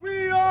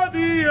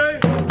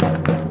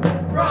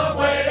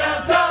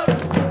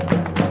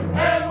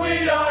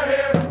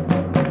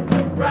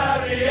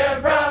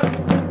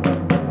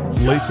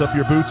lace up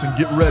your boots and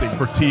get ready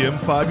for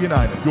TM5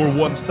 United, your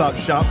one-stop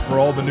shop for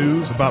all the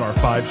news about our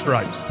five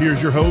stripes. Here's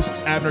your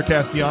hosts, Abner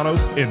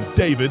Castellanos and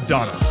David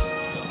Donis.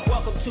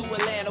 Welcome to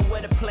Atlanta,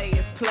 where the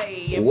players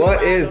play.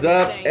 What is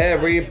up,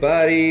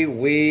 everybody?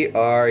 We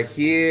are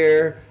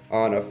here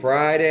on a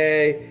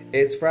Friday.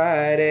 It's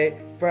Friday.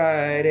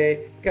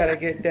 Gotta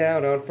get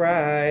down on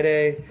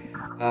Friday.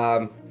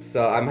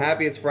 So I'm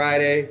happy it's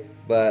Friday,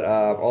 but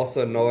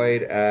also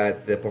annoyed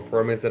at the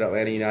performance that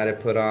Atlanta United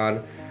put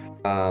on.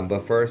 But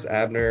first,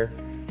 Abner,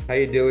 how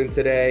you doing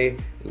today?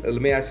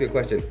 Let me ask you a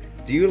question.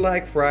 Do you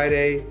like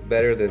Friday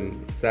better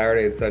than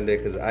Saturday and Sunday?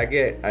 Because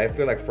I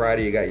feel like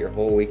Friday you got your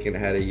whole weekend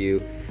ahead of you.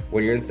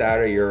 When you're in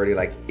Saturday, you're already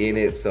like in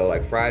it. So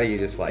like Friday, you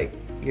just like,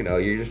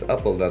 you're just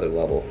up another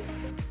level.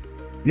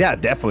 Yeah,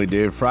 definitely,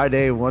 dude.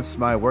 Friday, once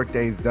my work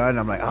day's done,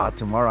 I'm like,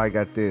 tomorrow I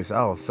got this.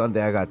 Oh,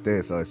 Sunday I got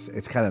this. So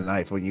it's kind of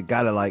nice. When you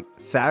got to like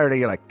Saturday,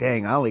 you're like,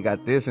 dang, I only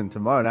got this, and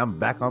tomorrow and I'm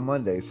back on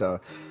Monday. So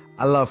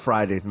I love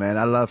Fridays, man.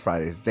 I love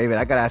Fridays. David,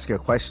 I got to ask you a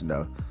question,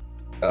 though.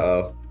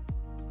 Uh-oh.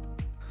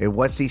 In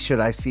what seat should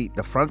I seat?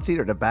 The front seat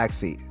or the back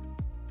seat?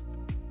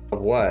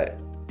 What?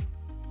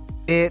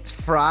 It's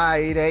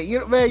Friday. You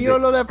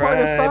don't know that part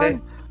of the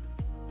song?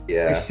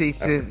 Yeah.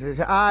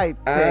 I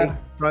take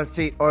front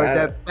seat or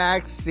the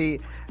back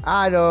seat.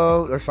 I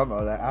don't, or something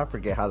like that. I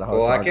forget how the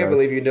whole song I can't goes.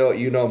 believe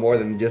you know more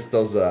than just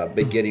those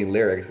beginning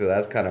lyrics, because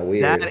that's kind of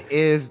weird. That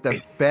is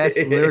the best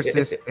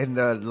lyricist in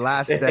the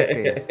last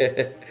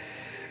decade.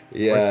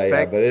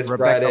 Yeah, but it's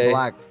Rebecca Friday.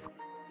 Black.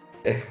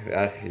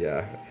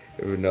 Yeah,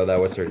 I didn't know that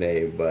was her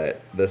name,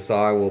 but the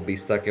song will be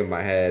stuck in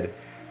my head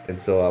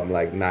until I'm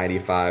like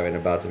 95 and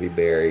about to be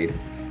buried.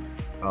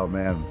 Oh,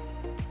 man.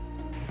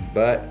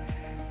 But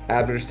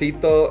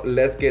Abnercito,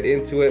 let's get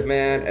into it,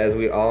 man. As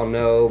we all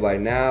know by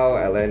now,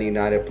 Atlanta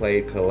United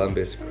played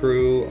Columbus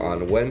Crew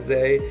on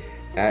Wednesday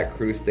at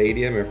Crew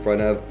Stadium in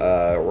front of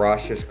a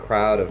raucous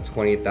crowd of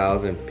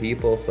 20,000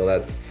 people. So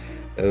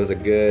it was a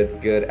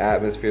good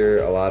atmosphere,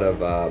 a lot of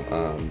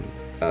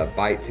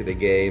bite to the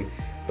game.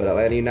 But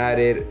Atlanta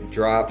United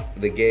dropped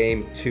the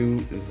game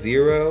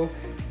 2-0.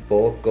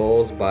 Both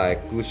goals by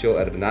Cucho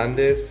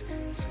Hernandez.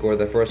 Scored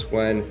the first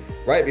one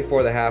right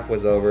before the half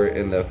was over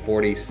in the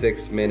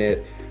 46th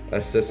minute,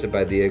 assisted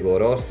by Diego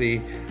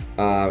Rossi.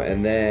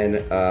 And then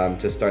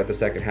to start the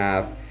second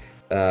half,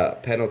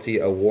 penalty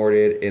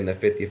awarded in the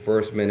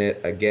 51st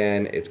minute.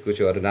 Again, it's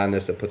Cucho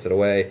Hernandez that puts it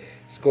away.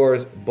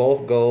 Scores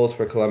both goals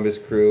for Columbus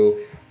Crew.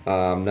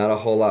 Not a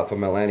whole lot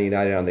from Atlanta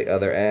United on the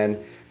other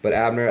end. But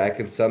Abner, I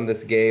can sum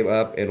this game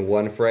up in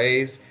one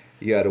phrase.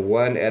 You had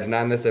one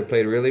Hernandez that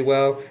played really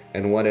well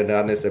and one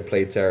Hernandez that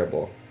played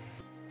terrible.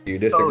 You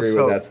disagree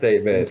with that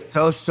statement?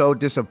 So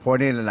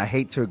disappointed, and I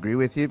hate to agree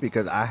with you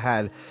because I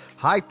had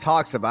high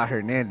talks about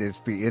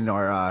Hernandez in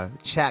our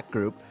chat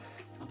group.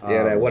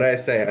 Yeah, what did I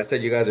say? I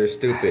said you guys are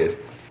stupid.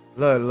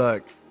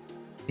 Look.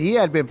 He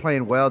had been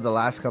playing well the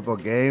last couple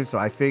of games, so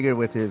I figured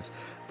with his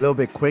little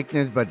bit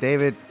quickness, but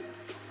David,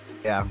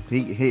 yeah,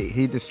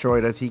 he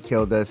destroyed us. He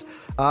killed us.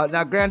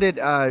 Now, granted,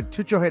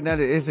 Cucho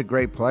Hernandez is a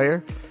great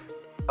player,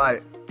 but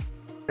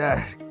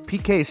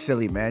PK is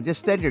silly, man. Just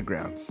stand your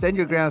ground. Stand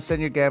your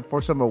gap,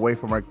 force them away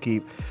from our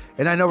keep.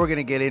 And I know we're going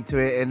to get into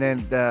it. And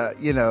then,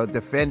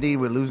 defending,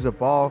 we lose the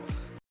ball.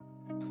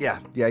 Yeah,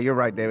 you're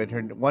right,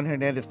 David. One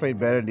Hernandez played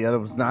better, the other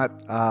was not.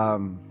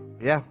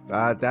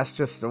 That's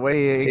just the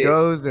way it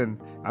goes.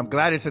 And I'm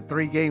glad it's a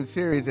 3-game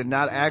series and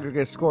not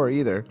aggregate score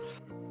either.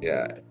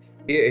 Yeah.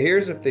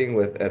 Here's the thing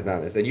with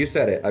Hernandez, and you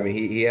said it. I mean,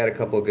 he had a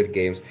couple of good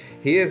games.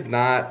 He is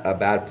not a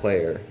bad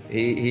player.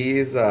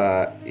 He's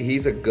a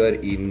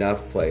good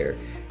enough player.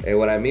 And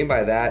what I mean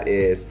by that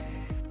is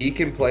he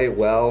can play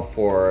well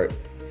for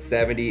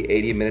 70,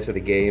 80 minutes of the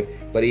game,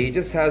 but he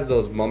just has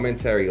those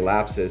momentary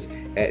lapses.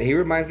 And he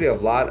reminds me a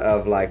lot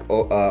of like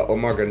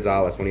Omar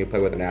Gonzalez when he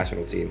played with the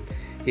national team.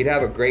 He'd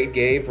have a great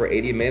game for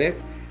 80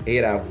 minutes. He'd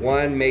have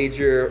one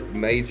major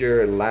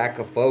lack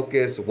of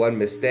focus, one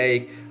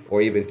mistake,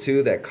 or even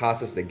two that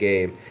cost us the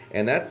game.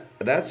 And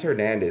that's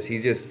Hernandez.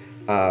 He just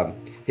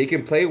he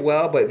can play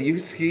well, but you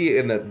see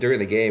during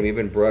the game,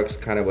 even Brooks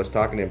kind of was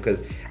talking to him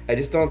because I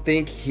just don't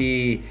think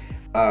he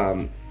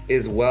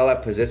is well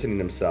at positioning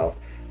himself.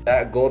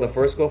 That goal, the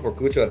first goal for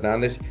Cucho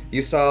Hernandez,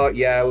 you saw,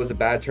 it was a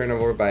bad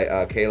turnover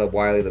by Caleb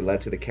Wiley that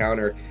led to the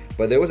counter,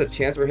 but there was a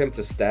chance for him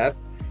to step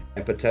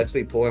and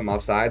potentially pull him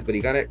off sides, but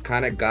he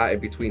kind of got in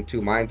between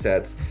two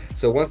mindsets.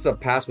 So once the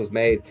pass was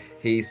made,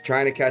 he's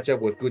trying to catch up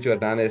with Cucho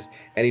Hernandez,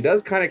 and he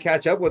does kind of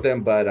catch up with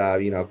him, but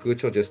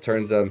Cucho just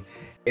turns him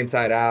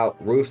inside out,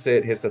 roofs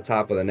it, hits the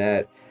top of the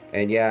net.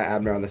 And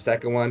Abner on the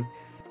second one,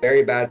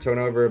 very bad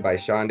turnover by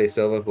Sean De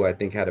Silva, who I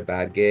think had a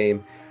bad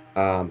game.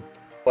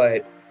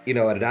 But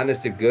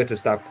Hernandez did good to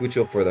stop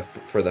Cucho for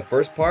the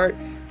first part.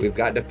 We've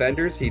got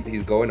defenders.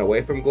 He's going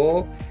away from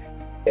goal,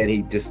 and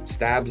he just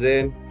stabs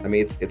in. I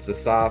mean, it's a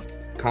soft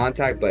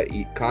contact, but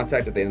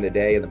contact at the end of the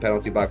day in the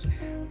penalty box,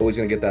 always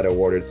going to get that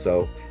awarded.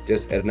 So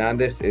just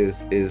Hernandez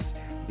is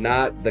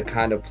not the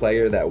kind of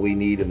player that we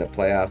need in the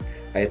playoffs.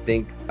 I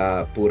think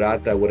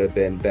Purata would have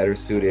been better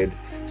suited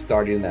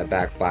starting in that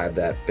back five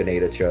that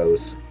Pineda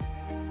chose.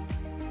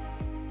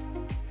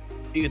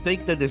 Do you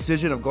think the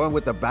decision of going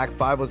with the back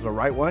five was the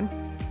right one?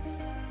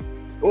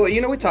 Well,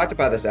 we talked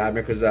about this,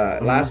 Abner, because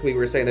last week we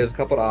were saying there's a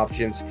couple of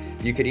options.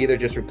 You could either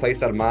just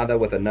replace Armada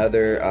with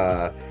another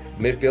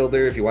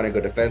midfielder. If you want to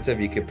go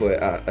defensive, you could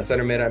put a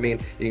center mid. You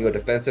can go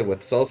defensive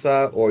with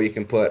Sosa, or you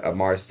can put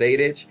Amar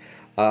Sadic,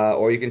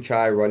 or you can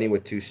try running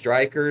with two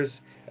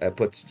strikers.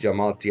 Puts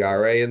Jamal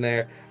Tiare in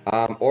there.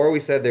 Or we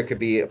said there could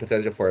be a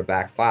potential for a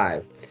back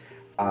five.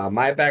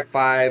 My back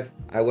five,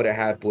 I would have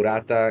had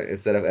Purata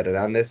instead of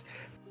Hernandez.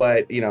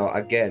 But,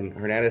 again,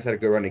 Hernandez had a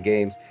good run of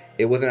games.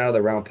 It wasn't out of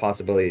the realm of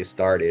possibility it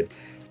started.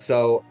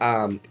 So,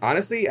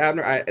 honestly,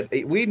 Abner,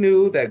 we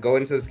knew that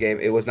going into this game,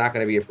 it was not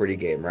going to be a pretty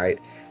game, right?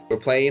 We're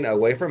playing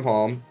away from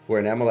home, where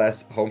in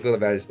MLS, home field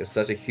advantage is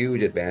such a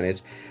huge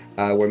advantage.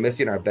 We're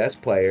missing our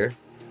best player,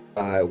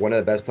 one of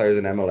the best players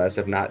in MLS,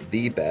 if not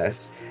the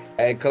best.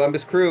 And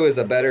Columbus Crew is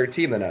a better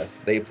team than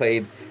us. They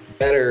played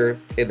better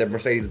in the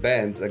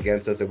Mercedes-Benz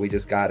against us, and we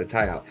just got a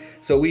tie out.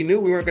 So we knew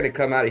we weren't going to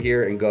come out of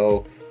here and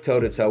go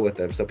toe-to-toe with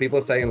them. So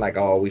people saying like,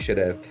 oh, we should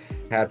have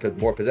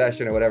had more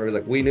possession or whatever. It's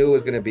like, we knew it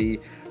was going to be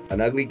an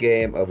ugly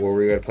game of where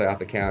we were going to play off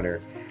the counter.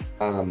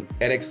 And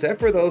except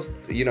for those,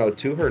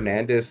 two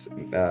Hernandez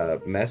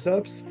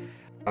mess-ups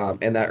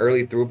and that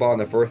early through ball in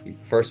the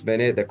first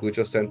minute that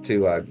Cucho sent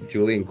to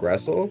Julian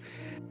Gressel,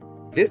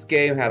 this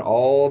game had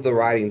all the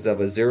writings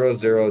of a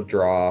 0-0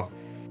 draw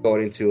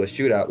going into a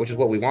shootout, which is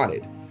what we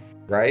wanted,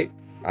 right?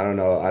 I don't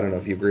know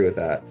if you agree with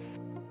that.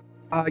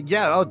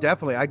 Yeah,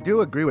 definitely. I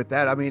do agree with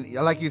that.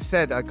 Like you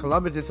said,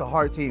 Columbus is a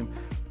hard team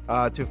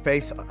to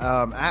face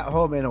at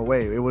home and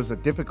away. It was a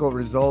difficult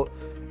result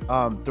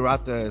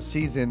throughout the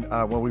season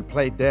when we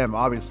played them,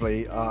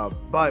 obviously.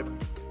 But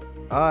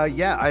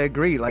I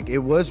agree. Like, it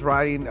was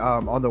writing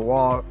on the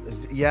wall.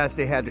 Yes,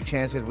 they had the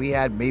chances. We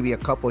had maybe a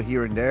couple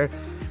here and there.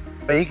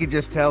 But you could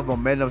just tell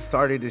momentum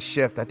started to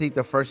shift. I think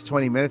the first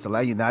 20 minutes,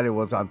 Atlanta United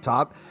was on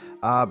top.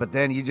 But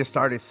then you just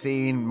started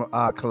seeing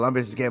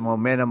Columbus get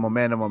momentum.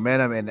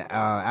 And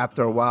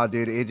after a while,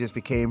 dude, it just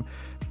became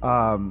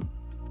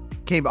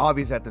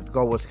obvious that the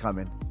goal was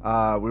coming.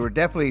 We were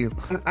definitely...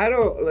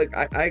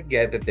 I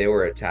get that they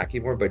were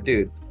attacking more, but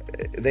dude,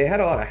 they had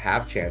a lot of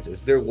half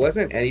chances. There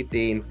wasn't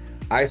anything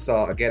I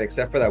saw, again,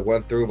 except for that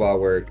one through ball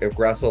where if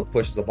Gressel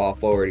pushes the ball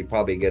forward, he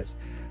probably gets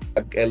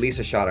at least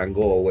a shot on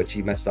goal, which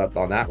he messed up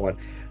on that one.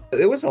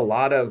 There was a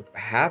lot of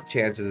half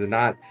chances and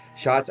not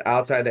shots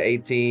outside the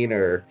 18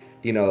 or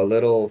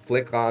little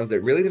flick-ons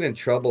that really didn't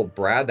trouble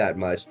Brad that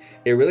much.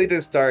 It really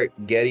didn't start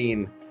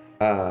getting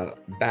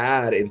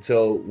bad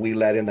until we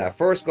let in that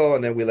first goal,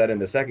 and then we let in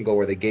the second goal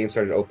where the game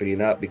started opening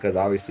up because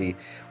obviously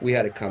we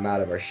had to come out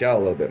of our shell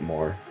a little bit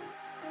more.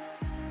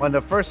 Well, in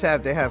the first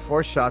half, they had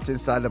 4 shots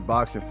inside the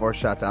box and 4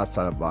 shots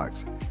outside the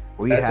box.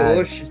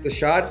 The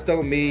shots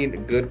don't mean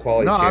good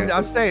quality chances. No,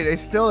 I'm saying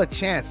it's still a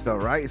chance, though,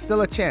 right? It's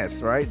still a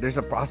chance, right? There's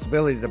a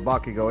possibility the ball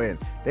could go in.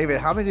 David,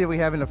 how many did we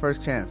have in the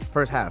first half?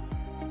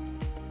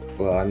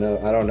 Well,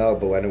 I don't know,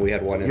 but when we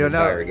had one in the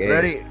entire game.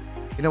 Ready?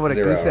 You know what a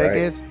 0, goose egg right?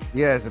 is?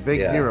 Yeah, it's a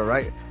big 0,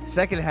 right?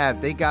 Second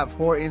half, they got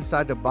 4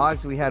 inside the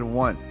box. We had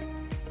 1.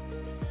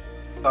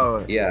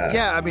 Oh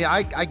yeah.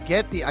 I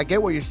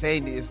get what you're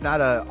saying. It's not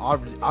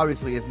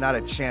obviously it's not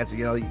a chance.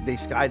 They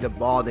skied the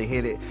ball, they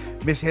hit it,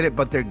 mishit it,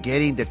 but they're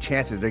getting the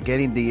chances. They're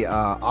getting the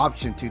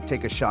option to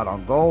take a shot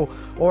on goal,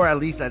 or at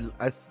least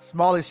a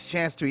smallest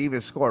chance to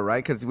even score,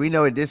 right? Because we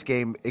know in this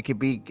game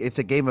it's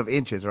a game of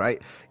inches, right?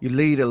 You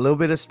lead a little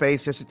bit of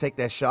space just to take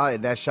that shot,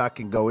 and that shot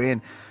can go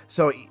in.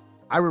 So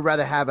I would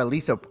rather have at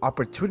least an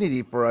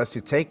opportunity for us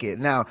to take it.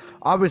 Now,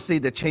 obviously,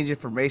 the change in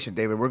formation,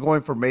 David. We're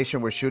going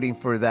formation. We're shooting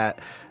for that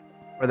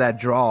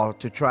draw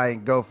to try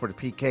and go for the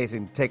PKs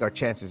and take our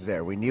chances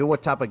there. We knew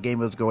what type of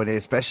game it was going in,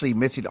 especially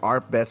missing our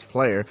best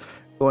player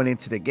going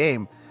into the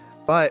game.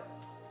 But,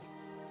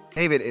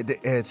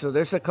 David, so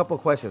there's a couple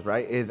questions,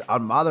 right? Is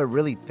Armada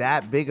really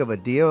that big of a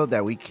deal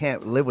that we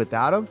can't live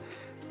without him?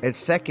 And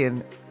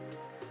second,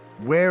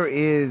 where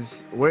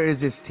is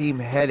this team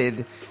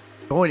headed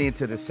going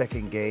into the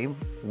second game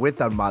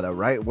with Armada,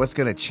 right? What's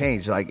going to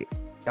change? Like,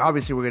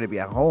 obviously, we're going to be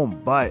at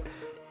home, but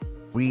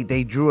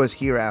they drew us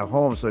here at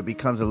home, so it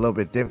becomes a little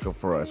bit difficult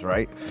for us,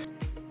 right?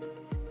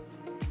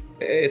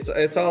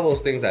 It's all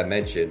those things I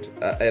mentioned,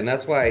 and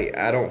that's why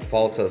I don't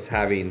fault us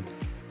having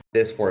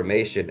this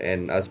formation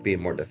and us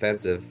being more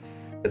defensive.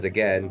 Because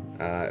again,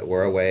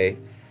 we're away.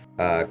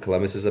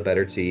 Columbus is a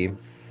better team,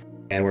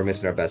 and we're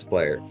missing our best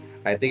player.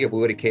 I think if we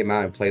would have came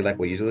out and played like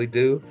we usually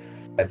do,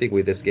 I think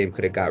this game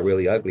could have got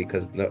really ugly.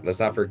 Because let's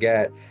not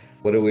forget,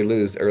 what did we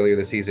lose earlier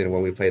this season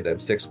when we played them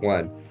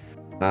 6-1?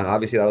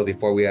 Obviously, that was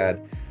before we had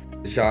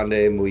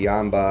Shande,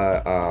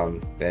 Muyamba,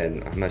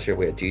 and I'm not sure if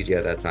we had Gigi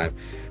at that time.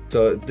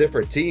 So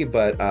different team,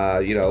 but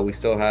we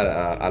still had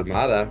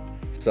Almada.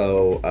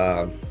 So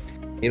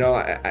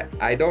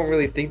I don't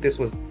really think this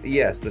was.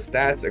 Yes, the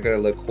stats are going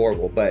to look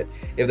horrible, but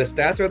if the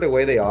stats are the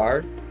way they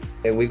are,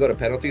 and we go to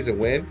penalties and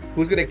win,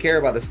 who's going to care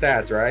about the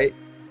stats, right?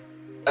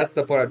 That's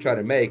the point I'm trying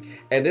to make.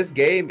 And this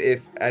game,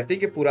 if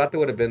Purata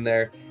would have been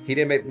there, he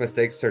didn't make the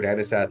mistakes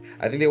Hernandez had.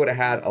 I think they would have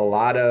had a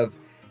lot of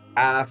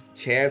half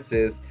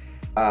chances.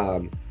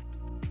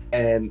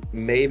 and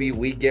maybe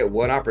we get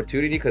one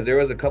opportunity, because there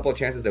was a couple of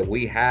chances that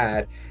we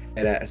had,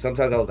 and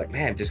sometimes I was like,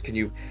 man, just can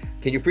you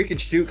freaking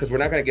shoot, because we're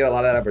not going to get a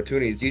lot of that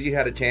opportunities. Gigi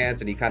had a chance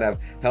and he kind of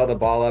held the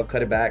ball up,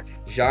 cut it back.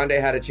 Jonde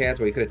had a chance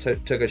where he could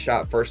have took a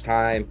shot first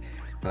time,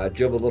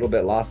 dribbled a little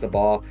bit, lost the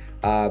ball.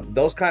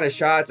 Those kind of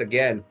shots,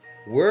 again,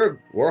 we're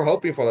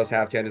hoping for those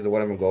half chances of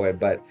one of them go in,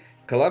 but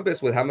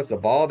Columbus, with how much the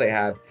ball they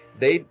have,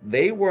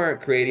 they weren't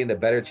creating the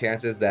better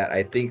chances that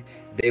I think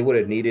they would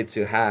have needed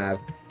to have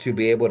to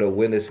be able to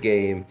win this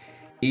game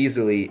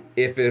easily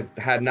if it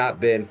had not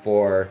been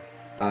for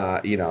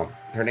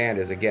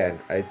Hernandez. Again,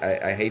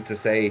 I hate to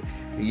say,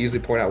 we usually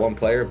point out one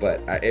player,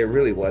 but it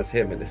really was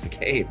him in this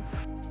game.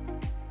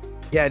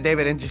 Yeah,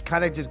 David, and just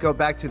go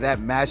back to that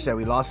match that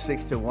we lost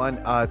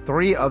 6-1.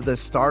 3 of the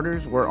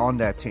starters were on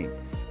that team.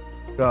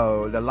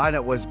 So the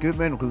lineup was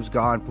Goodman, who's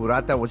gone,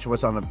 Purata, which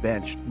was on the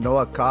bench.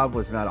 Noah Cobb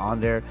was not on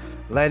there.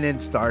 Lennon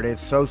started.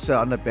 Sosa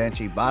on the bench.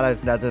 Ibarra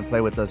doesn't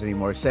play with us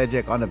anymore.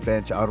 Sejic on the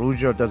bench.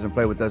 Araujo doesn't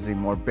play with us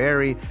anymore.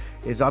 Barry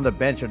is on the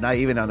bench, or not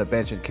even on the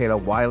bench, and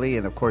Caleb Wiley,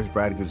 and of course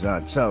Brad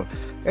Guzan. So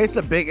it's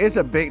a big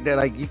that,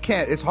 like, you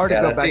can't. It's hard to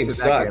go back to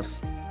that game.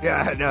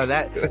 Yeah, no,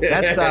 that's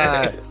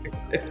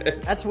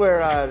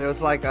where there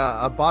was like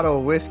a bottle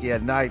of whiskey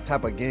at night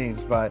type of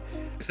games. But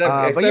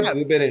except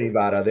Ruben and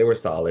Ibarra, they were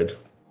solid.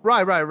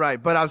 Right.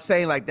 But I'm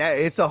saying, like, that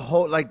it's a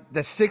whole, like,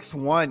 the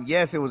 6-1.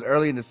 Yes, it was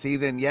early in the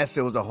season. Yes,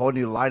 it was a whole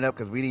new lineup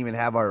because we didn't even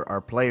have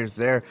our players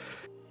there.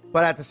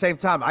 But at the same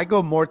time, I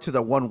go more to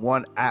the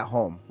 1-1 at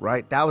home,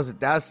 right?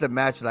 That's the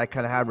match that I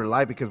kind of have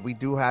relied, because we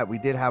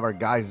did have our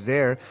guys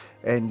there,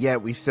 and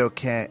yet we still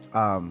can't.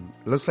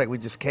 It looks like we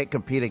just can't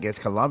compete against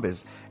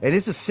Columbus. And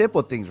it's the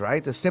simple things,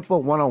 right? The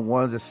simple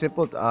one-on-ones, the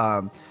simple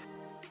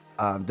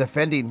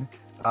defending,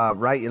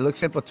 right? It looks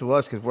simple to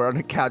us because we're on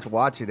the couch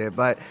watching it,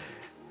 but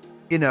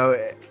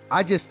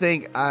I just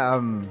think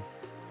I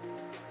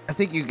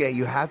think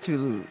you have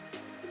to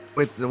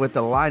with the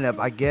lineup.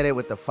 I get it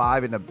with the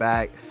 5 in the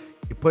back.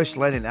 You push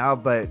Lennon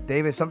out, but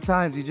David,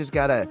 sometimes you just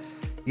gotta,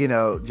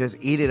 just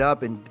eat it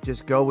up and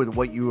just go with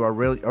what you are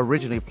really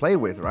originally play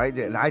with, right?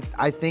 And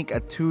I think a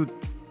two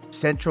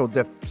center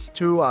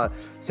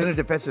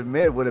defensive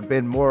mid would have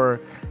been more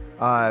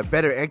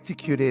better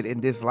executed in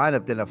this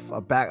lineup than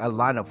a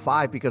line of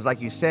 5, because,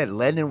 like you said,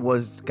 Lennon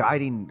was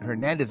guiding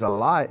Hernandez a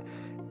lot.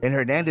 And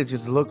Hernandez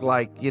just looked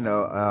like,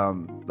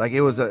 like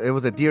it was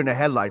a deer in the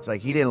headlights. Like,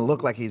 he didn't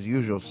look like his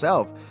usual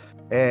self.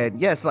 And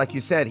yes, like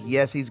you said,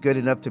 yes, he's good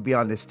enough to be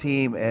on this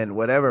team and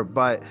whatever.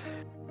 But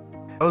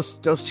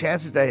those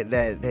chances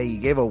that he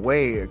gave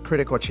away are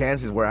critical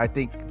chances where I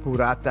think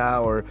Purata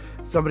or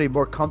somebody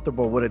more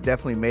comfortable would have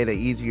definitely made an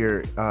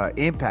easier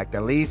impact,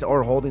 at least,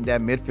 or holding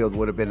that midfield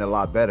would have been a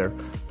lot better.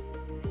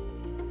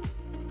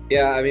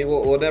 Yeah, I mean,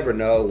 we'll never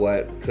know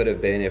what could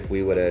have been if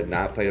we would have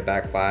not played a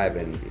back 5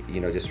 and,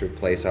 just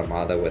replace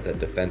Almada with a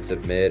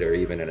defensive mid or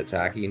even an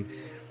attacking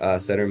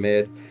center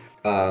mid.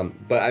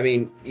 But, I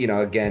mean,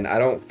 again, I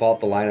don't fault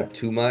the lineup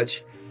too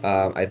much.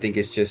 I think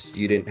it's just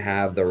you didn't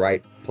have the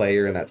right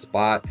player in that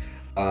spot.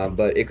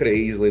 But it could have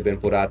easily been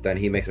Purata, and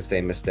he makes the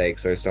same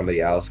mistakes, or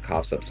somebody else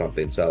coughs up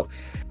something. So,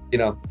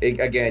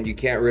 again, you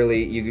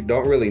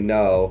don't really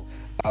know.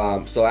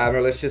 So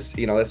Abner, let's just,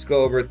 let's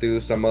go over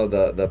through some of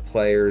the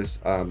players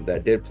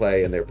that did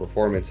play and their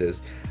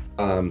performances.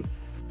 We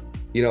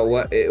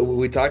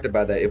talked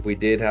about that if we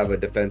did have a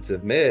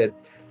defensive mid,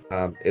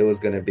 it was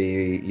going to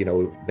be,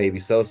 maybe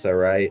Sosa,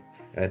 right?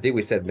 And I think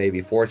we said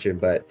maybe Fortune,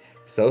 but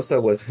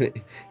Sosa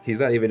he's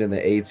not even in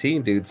the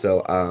 18, dude.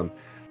 So I'm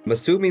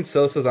assuming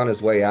Sosa's on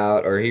his way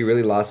out, or he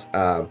really lost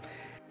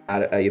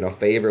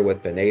favor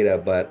with Pineda.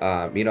 But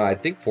I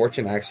think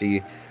Fortune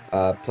actually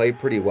played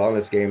pretty well in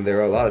this game. There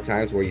were a lot of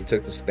times where he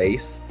took the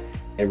space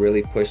and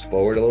really pushed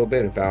forward a little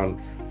bit and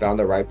found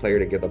the right player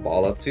to give the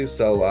ball up to.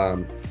 So,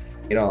 I'm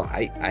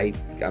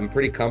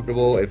pretty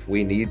comfortable if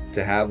we need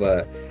to have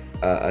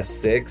a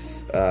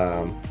 6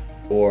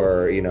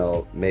 or,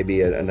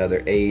 maybe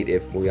another 8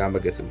 if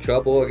Muyama gets in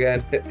trouble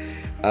again.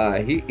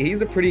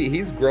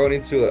 He's grown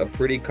into a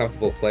pretty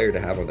comfortable player to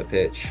have on the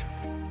pitch.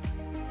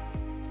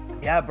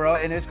 Yeah, bro.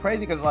 And it's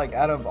crazy because, like,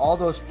 out of all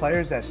those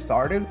players that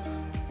started,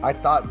 I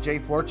thought Jay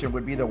Fortune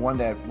would be the one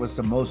that was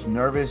the most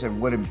nervous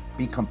and wouldn't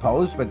be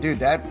composed. But, dude,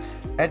 that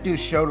dude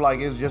showed like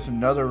it was just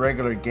another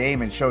regular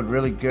game and showed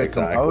really good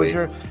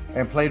composure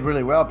and played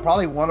really well.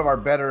 Probably one of our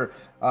better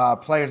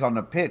players on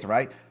the pitch,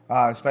 right?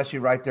 Especially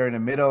right there in the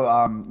middle.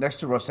 Next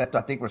to Rossetto,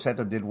 I think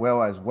Rossetto did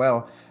well as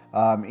well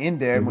in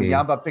there. Mm-hmm.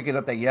 Muyamba picking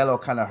up that yellow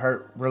kind of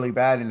hurt really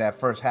bad in that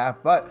first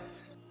half. But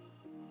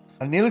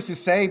needless to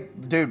say,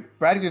 dude,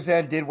 Brad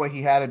Guzan did what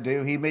he had to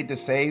do. He made the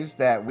saves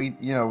that we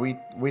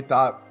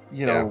thought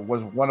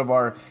was one of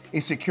our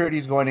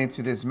insecurities going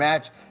into this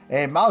match.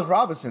 And Miles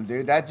Robinson,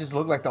 dude, that just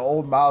looked like the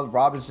old Miles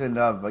Robinson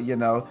of,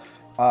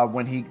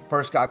 when he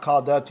first got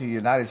called up to the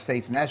United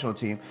States national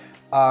team.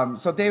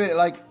 So, David,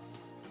 like,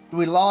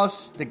 we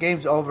lost. The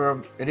game's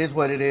over. It is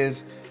what it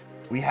is.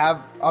 We have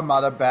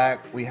Armada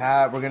back.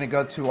 We're going to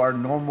go to our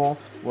normal.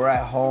 We're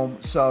at home.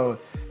 So,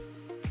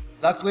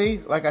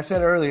 luckily, like I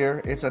said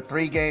earlier, it's a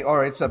 3-game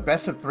or it's a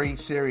best of 3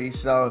 series.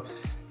 So,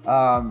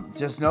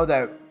 just know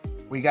that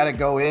we got to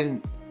go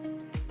in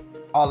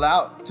all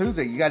out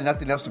Tuesday. You got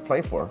nothing else to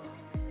play for.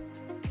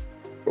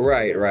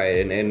 Right,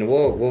 and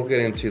we'll get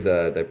into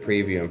the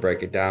preview and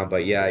break it down.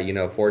 But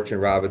yeah, Fortune,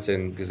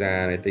 Robinson,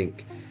 Guzan, I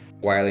think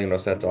Wiley and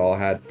Rosetta all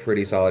had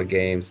pretty solid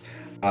games.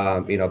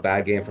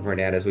 Bad game from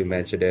Hernandez, we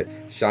mentioned it.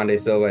 Sean De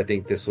Silva, I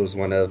think this was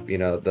one of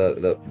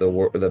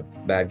the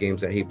bad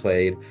games that he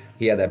played.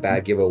 He had that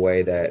bad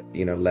giveaway that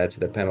led to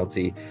the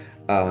penalty.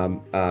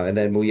 And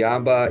then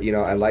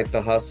Muyamba, I like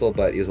the hustle,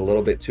 but he was a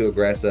little bit too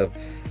aggressive.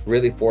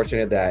 Really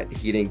fortunate that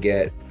he didn't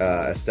get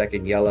a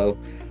second yellow,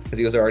 because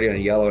he was already on a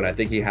yellow, and I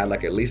think he had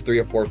like at least 3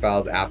 or 4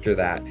 fouls after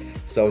that.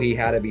 So he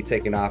had to be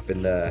taken off at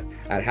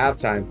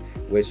halftime,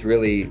 which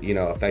really,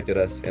 affected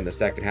us in the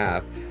second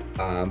half.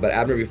 But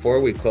Abner, before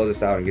we close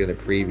this out and get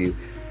into the preview,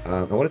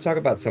 I want to talk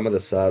about some of the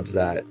subs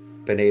that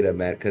Pineda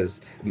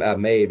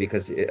made,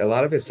 because a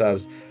lot of his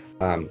subs,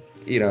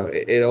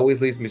 it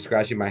always leaves me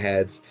scratching my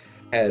head.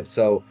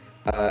 So,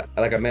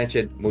 like I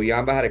mentioned,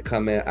 Muyamba had to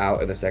come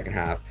out in the second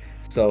half.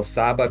 So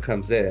Saba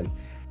comes in.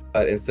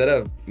 But instead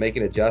of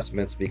making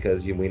adjustments,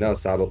 because we know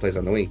Saba plays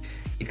on the wing,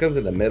 he comes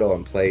in the middle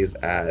and plays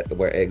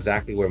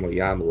exactly where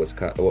Muyamba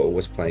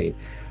was playing.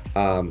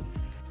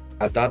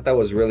 I thought that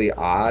was really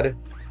odd,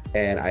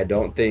 and I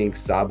don't think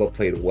Saba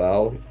played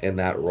well in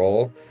that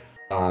role.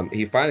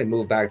 He finally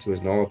moved back to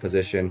his normal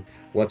position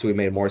once we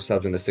made more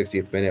subs in the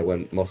 60th minute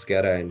when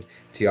Mosquera and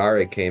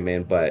Tiare came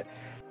in. But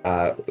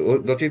don't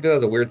you think that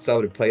was a weird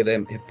sub to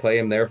play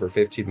him there for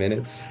 15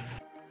 minutes?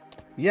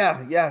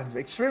 Yeah,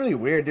 extremely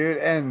weird, dude.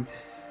 And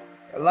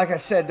like I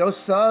said, those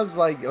subs,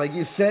 like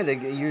you said,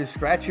 you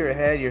scratch your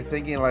head. You're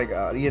thinking like,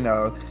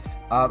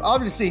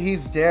 obviously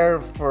he's there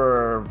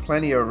for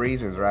plenty of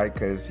reasons, right?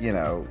 Because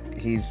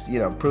he's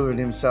proven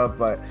himself.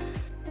 But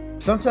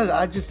sometimes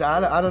I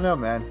don't know,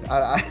 man.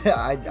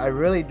 I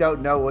really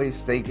don't know what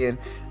he's thinking.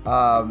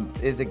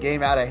 Is the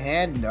game out of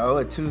hand? No,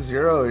 a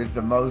 2-0 is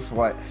the most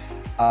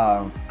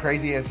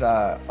crazy as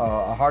a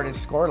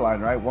hardest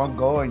scoreline, right? 1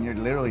 goal and you're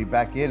literally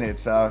back in it.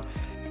 So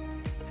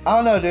I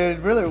don't know, dude.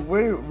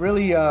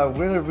 Really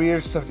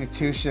weird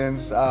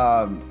substitutions.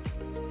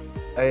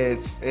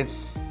 It's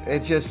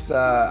just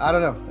I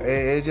don't know.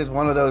 It's just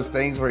one of those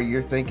things where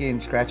you're thinking,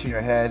 scratching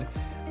your head,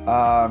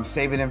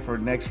 saving him for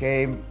next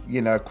game.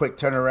 Quick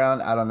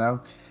turnaround. I don't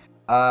know.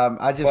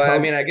 I get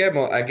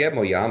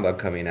Muyamba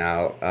coming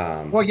out.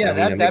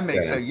 That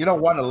makes sense. You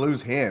don't want to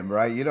lose him,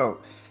 right? You don't.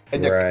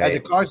 And the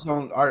cards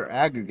aren't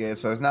aggregate,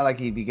 so it's not like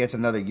if he gets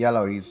another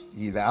yellow,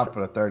 he's out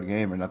for the third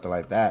game or nothing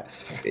like that.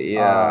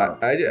 Yeah,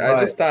 I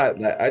just thought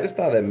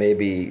that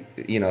maybe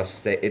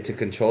to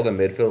control the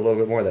midfield a little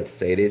bit more, that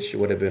Sadic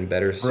would have been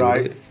better suited,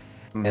 right.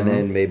 Mm-hmm. And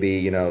then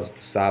maybe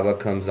Saba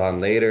comes on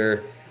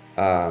later,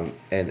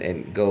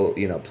 and go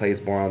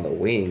plays more on the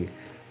wing.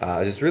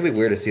 It's just really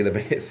weird to see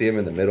him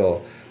in the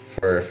middle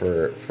for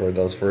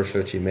those first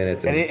 15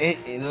 minutes, and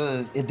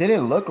it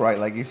didn't look right,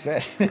 like you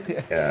said.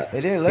 Yeah,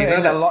 it didn't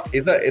look.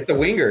 It's a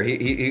winger.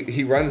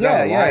 He runs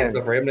down the line.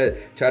 So for him to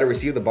try to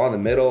receive the ball in the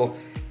middle,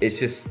 it's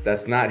just,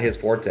 that's not his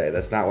forte.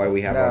 That's not why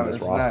we have him on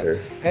this roster.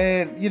 Not.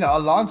 And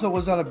Alonso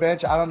was on the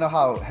bench. I don't know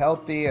how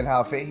healthy and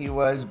how fit he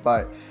was,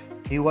 but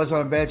he was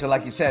on the bench. And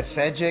like you said,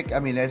 Sejic,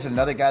 there's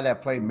another guy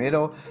that played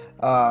middle.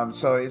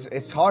 So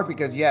it's hard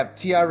because you have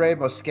Tiare,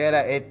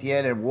 Mosquera,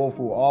 Etienne, and Wolf,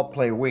 who all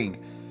play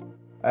wing.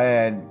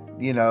 And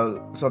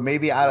so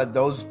maybe out of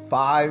those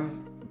 5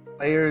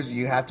 players,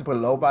 you have to put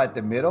Loba at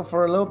the middle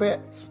for a little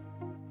bit.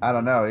 I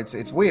don't know.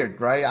 It's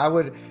weird, right? I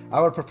would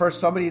prefer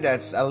somebody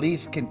that's at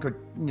least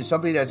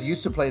somebody that's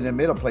used to playing in the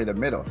middle, play the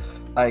middle.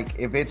 Like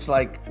if it's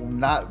like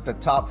not the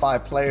top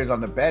 5 players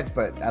on the bench,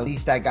 but at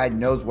least that guy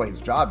knows what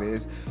his job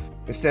is,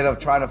 instead of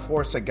trying to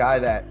force a guy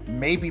that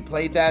maybe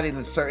played that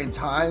in certain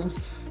times,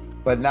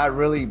 but not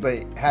really,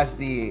 but has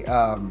the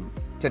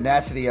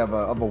tenacity of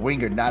a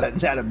winger, not a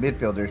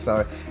midfielder.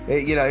 So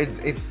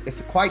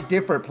it's quite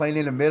different playing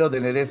in the middle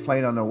than it is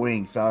playing on the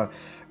wing. So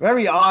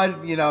very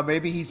odd.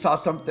 Maybe he saw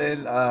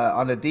something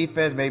on the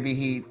defense. Maybe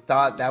he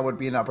thought that would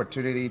be an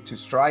opportunity to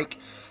strike,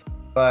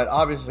 but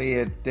obviously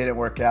it didn't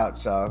work out.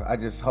 So I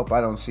just hope I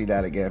don't see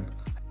that again.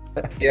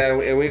 Yeah,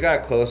 and we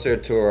got closer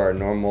to our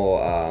normal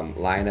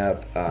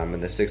lineup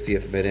in the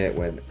 60th minute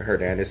when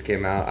Hernandez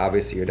came out.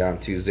 Obviously, you're down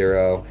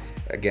 2-0.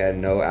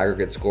 Again, no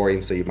aggregate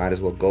scoring, so you might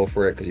as well go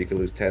for it because you could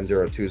lose 10-0,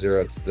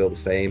 2-0. It's still the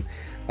same.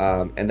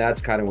 And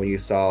that's kind of when you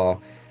saw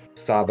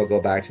Saba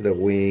go back to the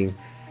wing.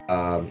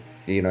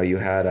 You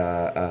had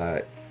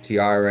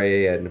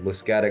Tiare and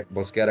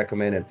Mosquera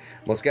come in. And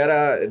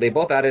Mosquera, they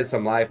both added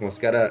some life.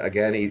 Mosquera,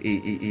 again,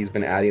 he's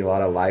been adding a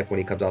lot of life when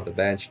he comes off the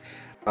bench.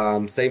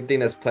 Same thing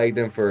that's plagued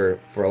him for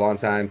a long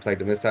time,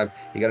 plagued him this time.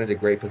 He got into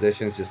great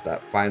positions, just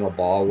that final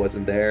ball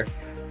wasn't there.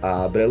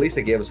 But at least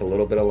it gave us a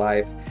little bit of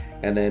life.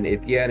 And then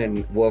Etienne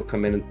and Wolf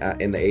come in the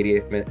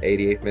 88th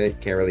minute.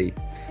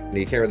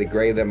 You can't really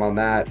grade them on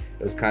that.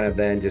 It was kind of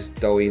then just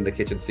throwing the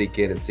kitchen sink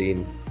in and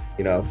seeing,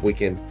 if we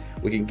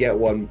can get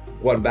one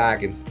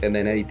back and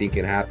then anything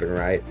can happen,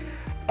 right?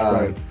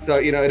 Right. So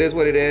it is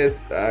what it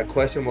is.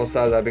 Questionable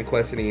subs. I've been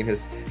questioning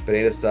his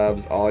Pineda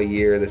subs all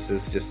year. This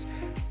is just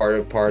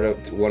part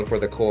of one for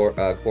the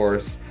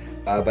course.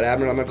 But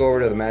Abner, I'm gonna go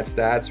over to the match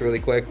stats really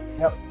quick.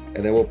 Yep.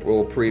 And then we'll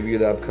preview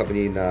the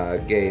upcoming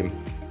game.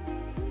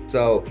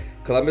 So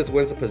Columbus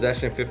wins the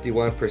possession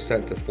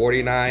 51% to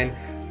 49.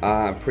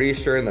 I'm pretty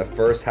sure in the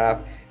first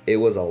half it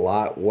was a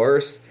lot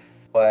worse,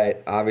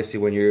 but obviously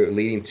when you're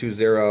leading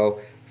 2-0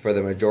 for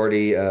the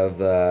majority of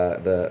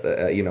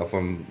the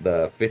from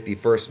the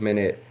 51st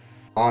minute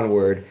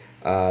onward,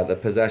 the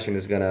possession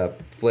is gonna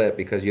flip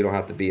because you don't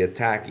have to be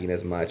attacking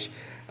as much.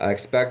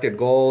 Expected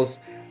goals,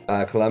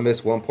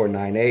 Columbus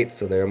 1.98,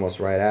 so they're almost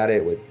right at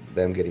it with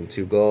them getting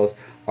 2 goals.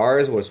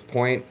 Ours was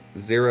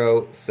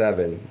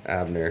 .07,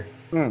 Abner.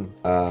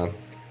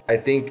 I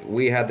think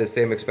we had the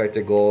same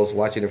expected goals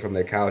watching it from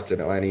the couch that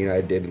Atlanta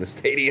United did in the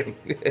stadium.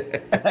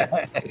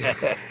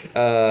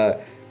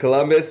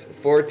 Columbus,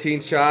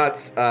 14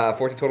 shots,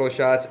 14 total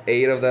shots,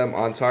 8 of them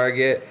on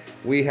target.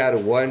 We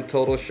had 1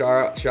 total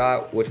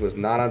shot, which was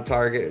not on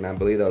target, and I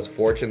believe that was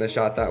Fortune that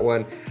shot that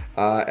one.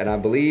 And I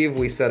believe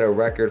we set a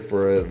record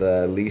for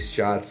the least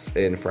shots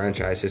in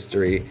franchise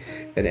history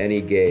in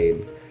any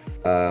game.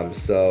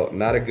 So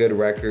not a good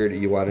record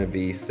you want to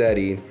be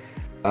setting.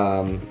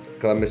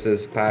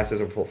 Columbus's passes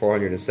are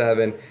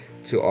 407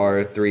 to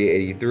our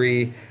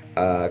 383.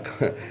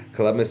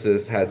 Columbus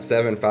has had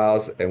 7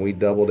 fouls, and we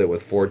doubled it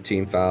with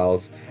 14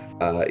 fouls.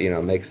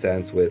 Makes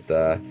sense with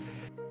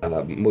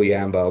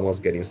Muyamba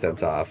almost getting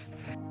sent off.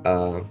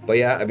 But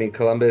yeah, I mean,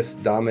 Columbus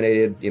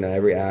dominated,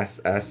 every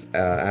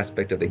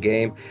aspect of the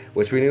game,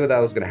 which we knew that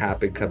was going to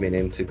happen coming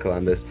into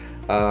Columbus.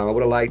 I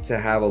would have liked to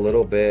have a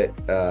little bit,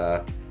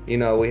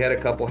 we had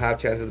a couple half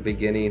chances at the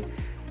beginning,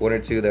 1 or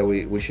 2 that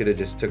we should have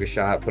just took a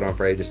shot, put on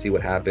Frey, just see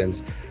what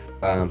happens.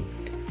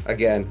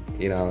 Again,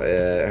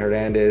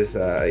 Hernandez,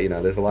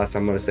 there's a last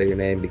time I'm going to say your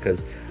name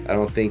because I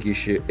don't think you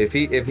should. If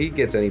he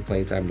gets any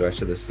playing time the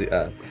rest of the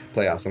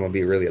playoffs, I'm going to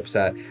be really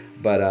upset.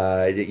 But,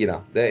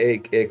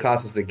 it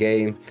cost us the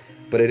game.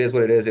 But it is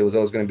what it is. It was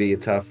always going to be a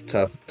tough,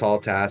 tall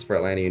task for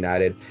Atlanta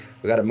United.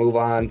 We got to move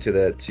on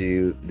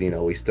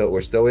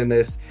we're still in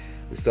this.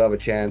 We still have a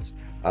chance.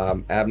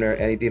 Abner,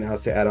 anything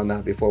else to add on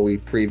that before we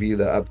preview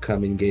the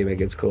upcoming game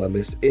against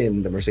Columbus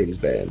in the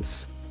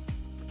Mercedes-Benz?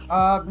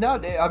 No,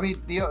 I mean,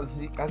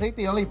 I think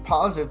the only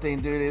positive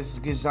thing, dude, is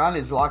Guzan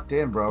is locked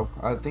in, bro.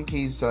 I think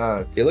he's.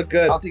 He looked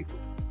good. I think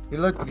he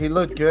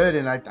looked good,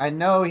 and I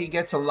know he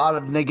gets a lot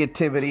of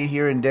negativity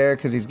here and there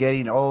because he's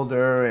getting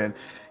older and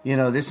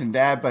this and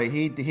that. But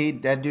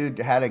that dude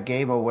had a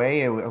game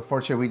away, and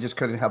unfortunately, we just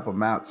couldn't help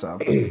him out. So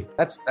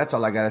that's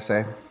all I gotta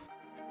say.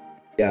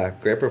 Yeah,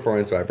 great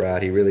performance by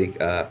Brad. He really,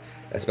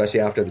 especially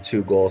after the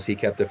 2 goals, he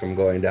kept it from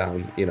going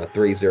down,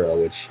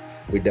 3-0, which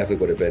we definitely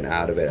would have been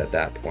out of it at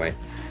that point.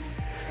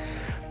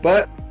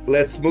 But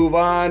let's move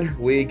on.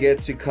 We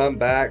get to come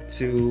back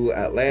to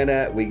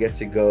Atlanta. We get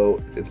to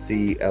go and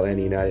see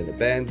Atlanta United in the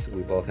Benz.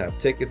 We both have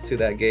tickets to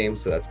that game,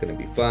 so that's going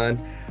to be fun.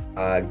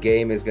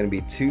 Game is going to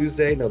be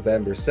Tuesday,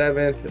 November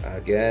 7th.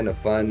 Again, a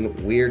fun,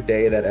 weird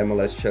day that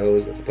MLS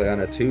chose to play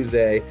on a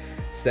Tuesday,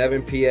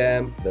 7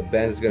 p.m. The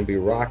Benz is going to be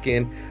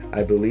rocking.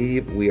 I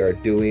believe we are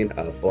doing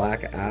a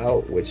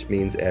blackout, which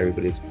means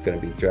everybody's going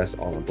to be dressed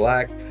all in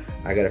black.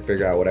 I got to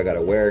figure out what I got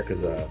to wear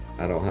because I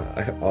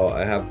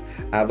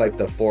have like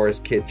the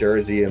Forest Kit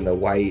jersey and the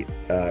white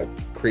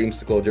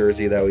creamsicle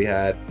jersey that we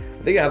had.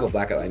 I think I have a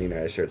blackout Atlanta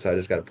United shirt, so I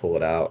just got to pull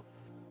it out.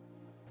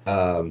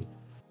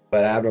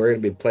 But Abner, we're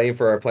going to be playing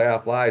for our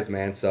playoff lives,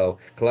 man. So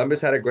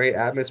Columbus had a great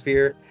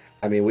atmosphere.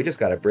 I mean, we just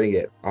got to bring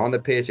it on the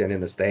pitch and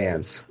in the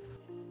stands.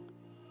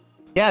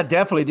 Yeah,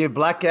 definitely, dude.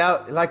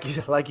 Blackout, like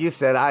you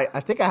said. I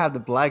think I have the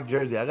black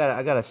jersey. I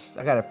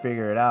gotta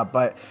figure it out.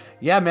 But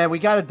yeah, man, we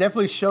gotta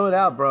definitely show it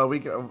out, bro.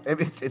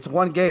 It's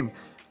one game.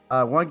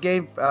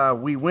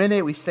 We win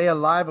it, we stay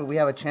alive, and we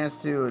have a chance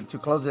to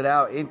close it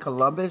out in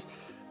Columbus.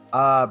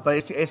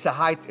 But it's a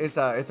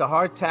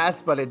hard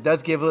task, but it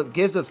does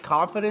gives us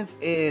confidence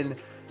in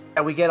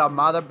that we get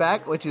Almada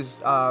back, which is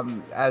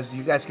as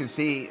you guys can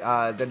see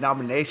the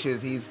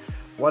nominations. He's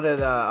one of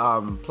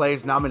the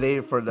players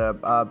nominated for the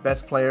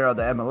best player of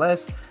the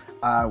MLS,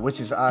 which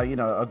is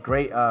a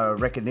great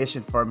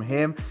recognition from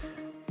him.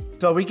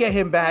 So we get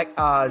him back,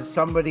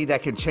 somebody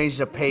that can change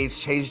the pace,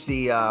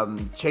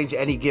 change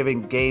any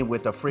given game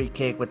with the free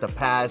kick, with the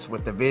pass,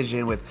 with the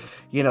vision, with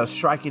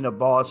striking the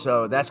ball.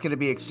 So that's going to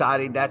be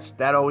exciting.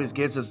 That always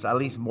gives us at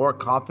least more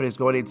confidence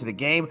going into the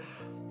game.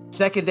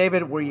 Second,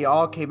 David, we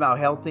all came out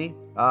healthy,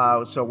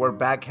 so we're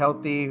back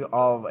healthy,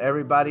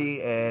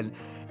 everybody, and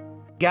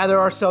gather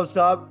ourselves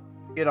up,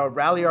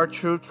 rally our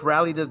troops,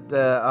 rally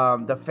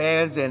the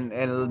fans,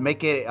 and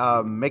make it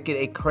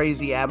a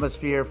crazy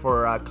atmosphere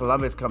for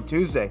Columbus come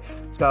Tuesday.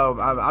 So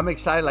I'm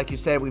excited. Like you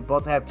said, we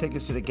both have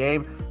tickets to the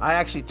game. I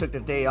actually took the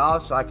day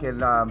off so I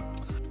can,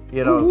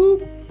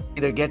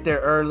 either get there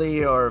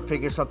early or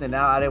figure something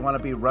out. I didn't want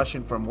to be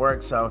rushing from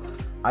work, so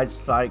I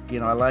just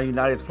Atlanta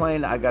United's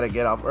playing. I got to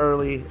get off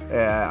early.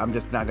 I'm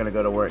just not going to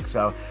go to work.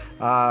 So,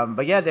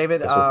 but yeah,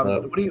 David,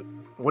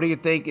 what do you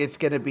think it's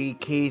going to be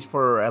keys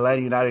for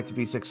Atlanta United to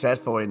be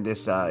successful in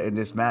this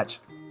match?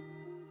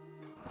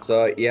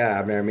 So yeah,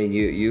 I mean,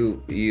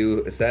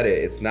 you said it.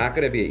 It's not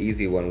going to be an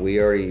easy one. We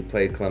already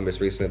played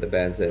Columbus recently at the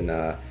Benz, and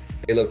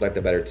they looked like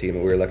the better team,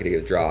 and we were lucky to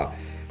get a draw.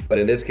 But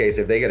in this case,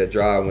 if they get a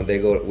draw and when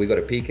we go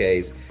to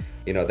PKs,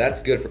 that's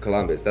good for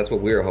Columbus. That's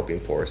what we were hoping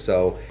for.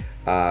 So,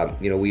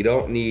 we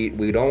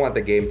don't want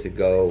the game to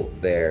go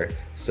there.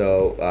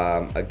 So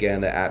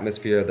again, the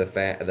atmosphere of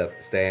the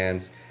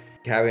stands,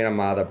 having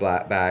Amada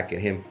back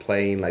and him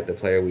playing like the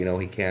player we know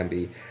he can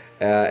be,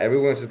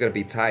 everyone's just going to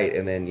be tight,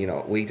 and then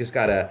we just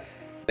gotta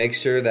make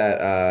sure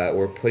that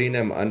we're putting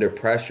them under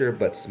pressure,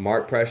 but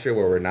smart pressure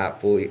where we're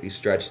not fully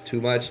stretched too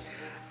much.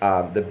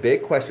 The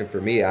big question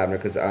for me, Abner,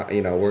 because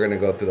we're going to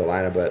go through the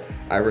lineup, but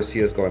I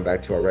foresee us going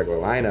back to our regular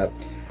lineup,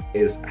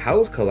 is how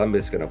is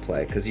Columbus going to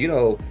play? Because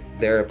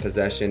their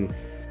possession,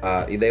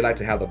 they like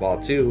to have the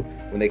ball too.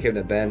 When they came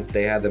to Benz,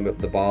 they had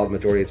the ball the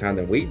majority of the time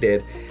than we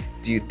did.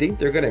 Do you think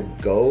they're going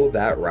to go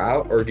that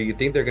route, or do you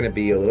think they're going to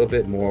be a little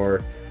bit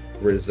more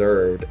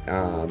reserved,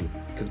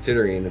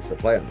 considering it's the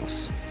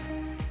playoffs?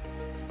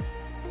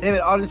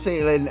 David,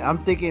 honestly, I'm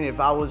thinking if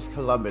I was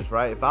Columbus,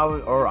 right? If I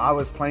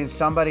was playing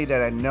somebody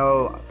that I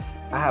know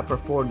I have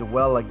performed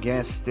well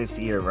against this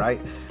year, right?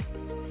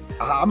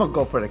 I'm gonna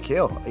go for the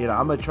kill.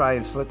 I'm gonna try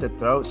and slit the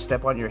throat,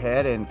 step on your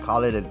head, and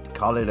call it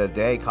a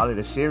day, call it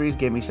a series.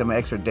 Give me some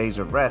extra days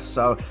of rest.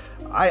 So,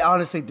 I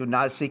honestly do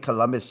not see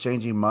Columbus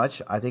changing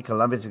much. I think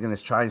Columbus is gonna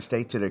try and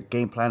stay to their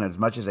game plan as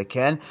much as they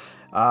can.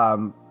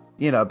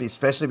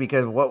 Especially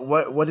because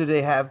what do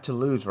they have to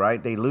lose,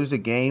 right? They lose the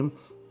game.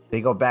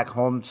 They go back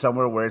home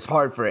somewhere where it's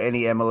hard for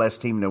any MLS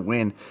team to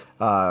win,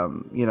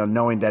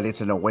 knowing that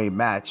it's an away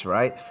match,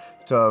 right?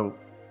 So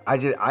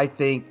I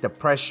think the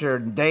pressure,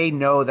 they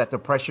know that the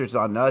pressure is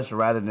on us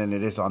rather than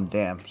it is on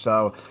them.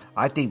 So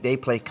I think they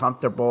play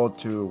comfortable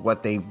to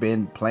what they've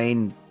been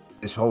playing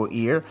this whole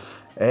year.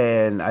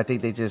 And I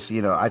think they just,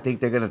 I think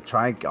they're going to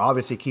try and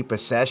obviously keep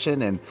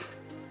possession and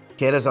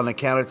get us on the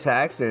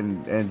counterattacks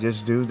and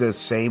just do the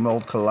same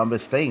old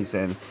Columbus things.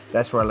 And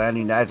that's where Atlanta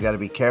United's got to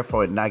be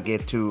careful and not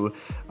get too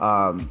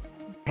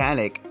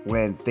panic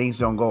when things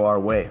don't go our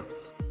way.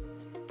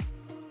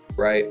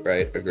 Right.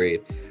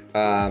 Agreed.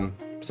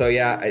 So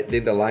yeah, I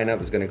think the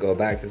lineup is going to go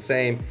back to the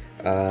same.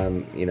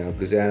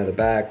 Guzan in the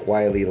back,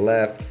 Wiley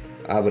left,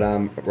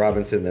 Abraham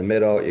Robinson in the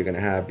middle. You're going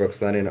to have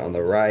Brooks Lennon on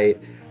the right.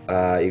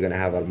 You're going to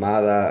have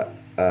Armada,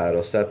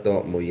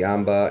 Rossetto,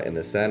 Muyamba in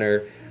the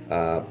center.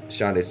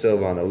 Sean De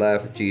Silva on the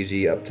left,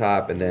 Gigi up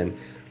top, and then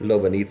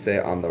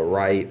Lobanitze on the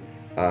right.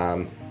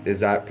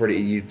 Is that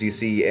pretty? Do you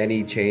see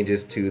any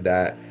changes to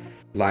that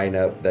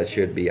lineup that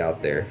should be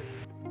out there?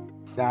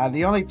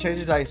 The only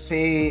changes I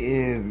see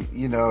is,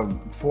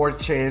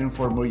 fortune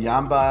for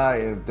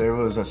Muyamba, if there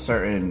was a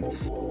certain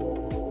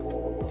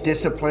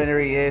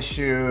disciplinary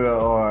issue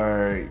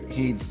or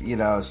he's,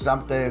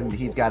 something,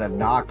 he's got a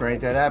knock or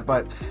anything like that.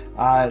 But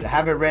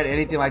haven't read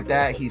anything like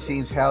that. He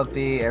seems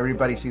healthy.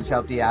 Everybody seems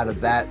healthy out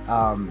of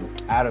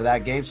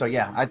that game. So,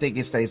 yeah, I think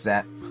it stays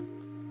that.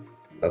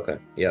 Okay.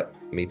 Yep.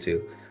 Me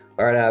too.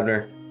 All right,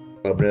 Abner.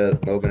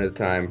 Open at a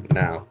time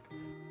now.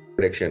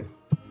 Prediction.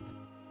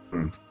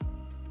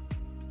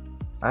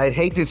 I'd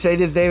hate to say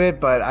this, David,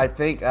 but I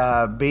think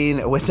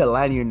being with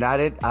Atlanta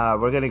United,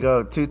 we're going to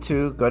go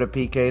 2-2, go to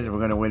PKs, and we're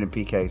going to win in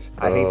PKs.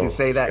 I hate to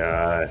say that.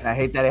 God. I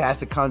hate that it has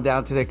to come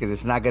down to that because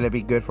it's not going to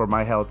be good for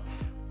my health.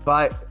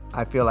 But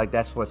I feel like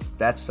that's going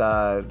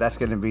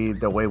to be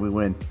the way we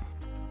win.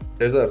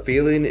 There's a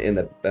feeling in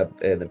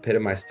the pit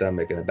of my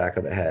stomach, in the back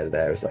of the head,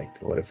 that I was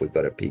like, what if we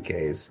go to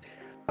PKs?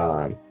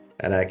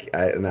 And I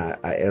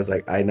was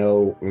like, I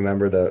know.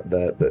 Remember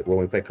the when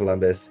we played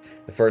Columbus,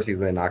 the first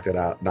season they knocked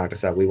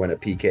us out. We went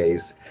to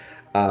PKs.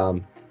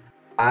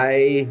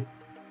 I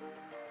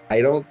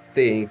don't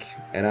think,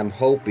 and I'm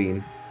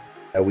hoping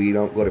that we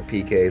don't go to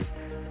PKs.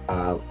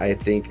 I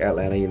think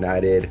Atlanta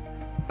United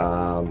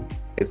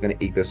is going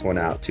to eke this one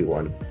out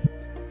 2-1.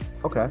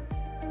 Okay.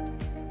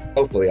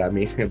 Hopefully, I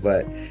mean,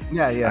 but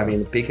yeah. I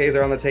mean, PKs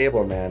are on the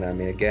table, man. I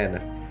mean,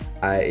 again,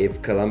 if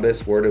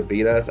Columbus were to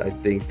beat us, I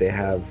think they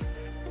have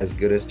as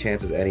good as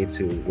chance as any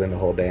to win the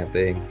whole damn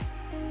thing.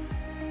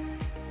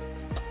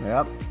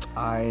 Yep.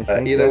 I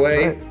think either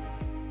way, right.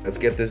 Let's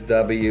get this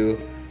W.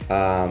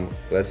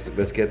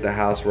 Let's get the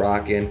house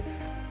rocking.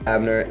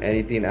 Abner,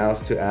 anything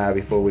else to add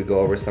before we go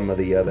over some of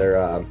the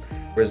other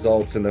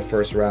results in the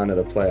first round of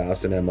the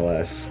playoffs in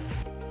MLS?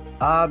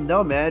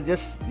 No, man.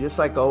 Just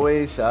like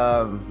always.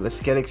 Let's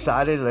get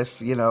excited.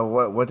 Let's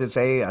what to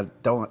say.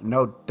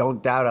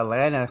 Don't doubt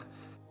Atlanta.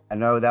 I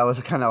know that was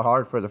kind of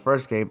hard for the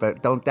first game,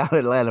 but don't doubt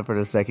Atlanta for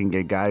the second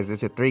game, guys.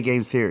 It's a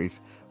 3-game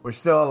series. We're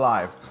still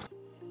alive.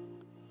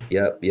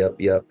 Yep.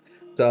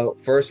 So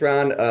first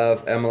round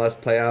of MLS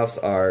playoffs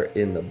are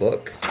in the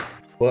books.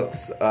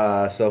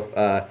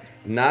 So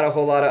not a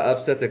whole lot of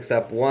upsets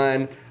except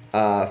one.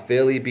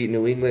 Philly beat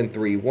New England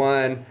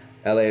 3-1.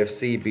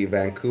 LAFC beat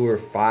Vancouver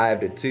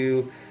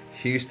 5-2.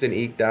 Houston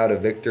eked out a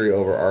victory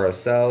over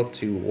RSL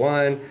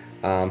 2-1.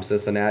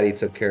 Cincinnati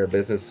took care of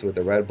business with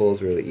the Red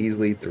Bulls really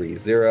easily,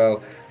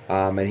 3-0.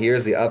 And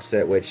here's the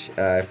upset, which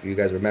if you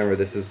guys remember,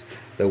 this is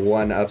the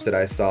one upset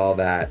I saw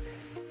that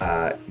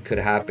could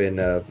happen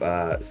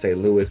of St.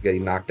 Louis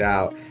getting knocked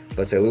out,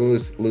 but St.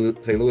 Louis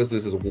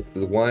loses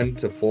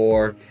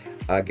 1-4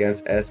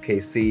 against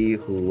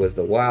SKC, who was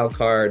the wild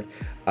card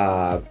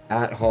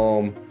at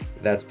home.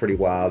 That's pretty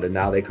wild. And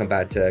now they come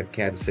back to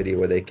Kansas City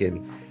where they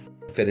can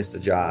finish the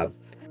job.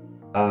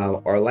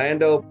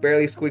 Orlando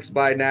barely squeaks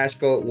by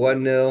Nashville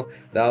 1-0.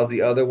 That was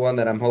the other one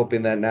that I'm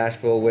hoping that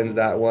Nashville wins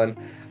that one.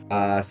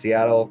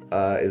 Seattle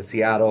is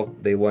Seattle.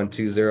 They won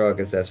 2-0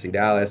 against FC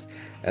Dallas.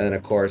 And then,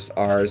 of course,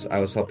 ours, I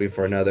was hoping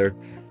for another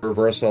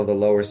reversal of the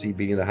lower seed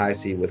beating the high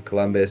seed with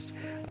Columbus.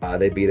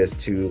 They beat us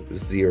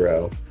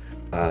 2-0.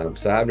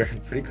 So I'm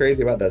pretty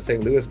crazy about that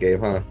St. Louis game,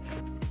 huh?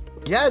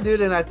 Yeah, dude,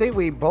 and I think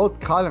we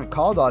both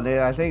called on it.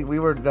 I think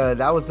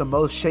that was the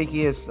most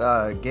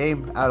shakiest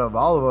game out of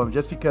all of them,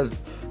 just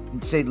because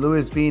St.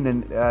 Louis being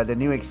the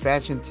new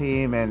expansion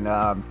team, and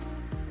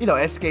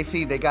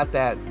SKC, they got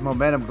that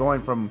momentum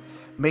going from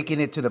making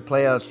it to the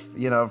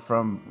playoffs,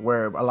 from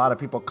where a lot of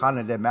people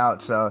counted them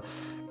out. So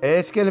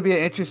it's going to be an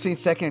interesting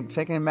second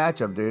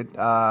matchup, dude.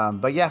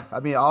 But yeah, I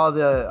mean, all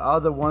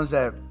the ones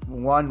that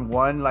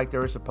won like they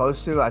were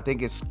supposed to. I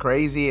think it's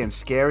crazy and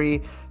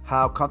scary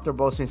how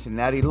comfortable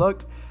Cincinnati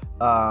looked.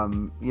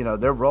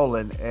 They're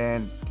rolling,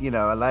 and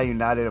Atlanta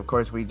United, of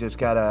course, we just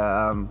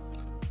gotta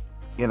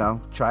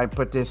try and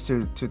put this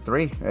to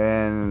 3,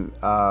 and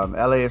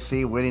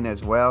LAFC winning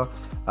as well.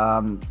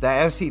 The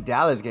FC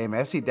Dallas game,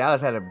 FC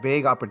Dallas had a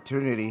big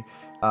opportunity,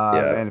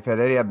 and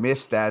Ferreira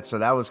missed that, so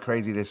that was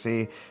crazy to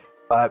see.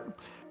 But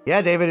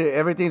yeah, David,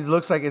 everything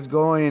looks like it's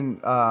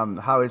going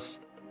how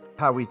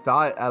we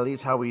thought, at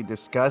least how we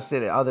discussed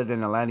it, other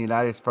than Atlanta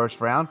United's first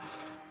round.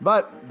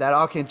 But that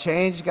all can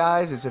change,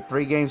 guys. It's a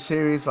 3-game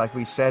series. Like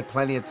we said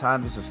plenty of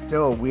times, this is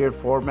still a weird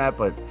format,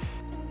 but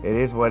it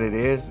is what it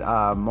is.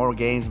 More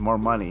games, more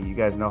money. You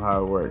guys know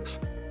how it works.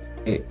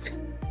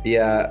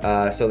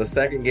 Yeah, so the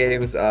second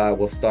games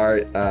will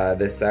start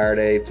this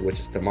Saturday, which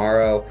is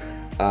tomorrow.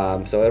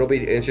 So it'll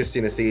be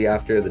interesting to see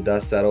after the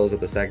dust settles of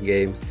the second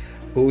games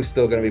who's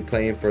still going to be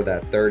playing for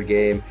that third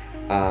game,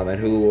 and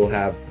who will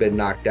have been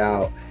knocked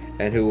out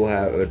and who will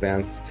have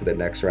advanced to the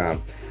next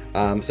round.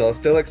 So it's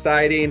still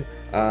exciting.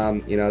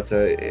 It's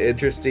an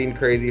interesting,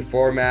 crazy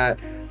format.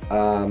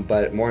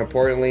 But more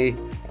importantly,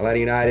 Atlanta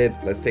United,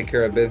 let's take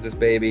care of business,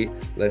 baby.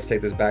 Let's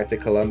take this back to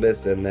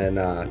Columbus, and then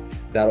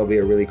that'll be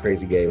a really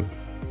crazy game.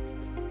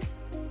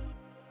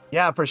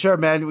 Yeah, for sure,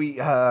 man.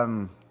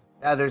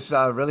 There's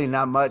really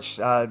not much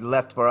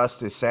left for us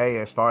to say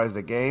as far as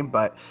the game,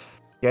 but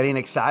getting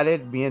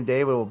excited. Me and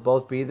David will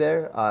both be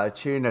there,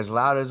 cheering as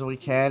loud as we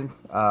can,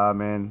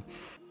 and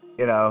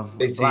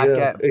black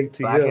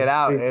it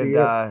out.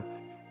 ATL.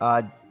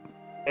 And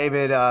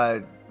David,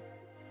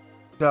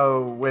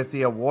 so with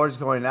the awards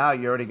going out,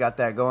 you already got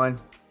that going?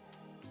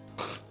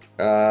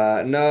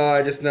 No,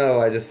 I just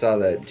saw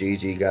that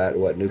Gigi got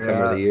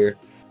newcomer of the year.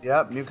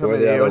 Yep, newcomer of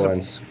the year. What are the other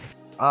ones?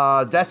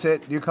 That's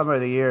it. Newcomer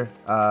of the year.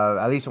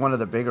 At least one of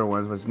the bigger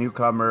ones was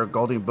newcomer.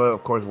 Golden Boot,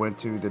 of course, went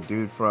to the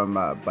dude from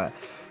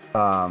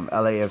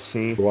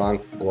LAFC.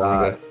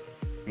 Luanga.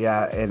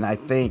 Yeah, and I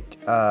think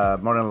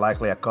more than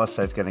likely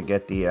Acosta is going to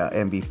get the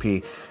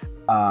MVP.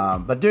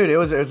 But dude, it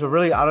was a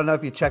really, I don't know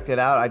if you checked it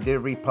out. I did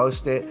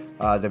repost it.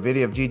 The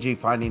video of Gigi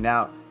finding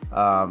out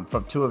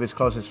from 2 of his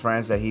closest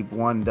friends that he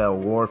won the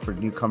award for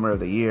newcomer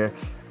of the year.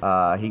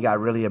 He got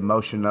really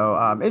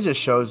emotional. It just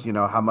shows,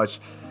 how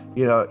much,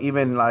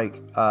 even like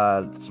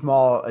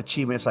small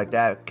achievements like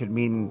that could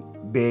mean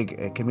big.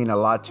 It can mean a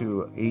lot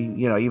to,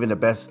 even the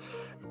best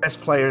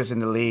players in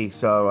the league.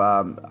 So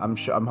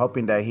I'm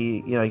hoping that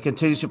he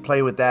continues to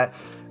play with that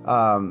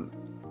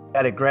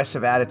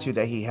aggressive attitude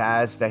that he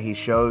has, that he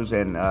shows,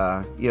 and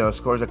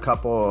scores a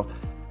couple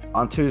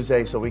on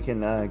Tuesday so we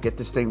can get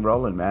this thing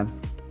rolling, man.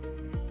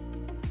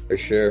 For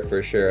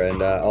sure.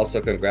 And also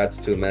congrats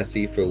to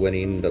Messi for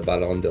winning the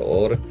Ballon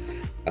d'Or.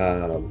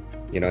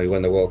 He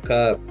won the World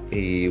Cup.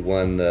 He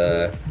won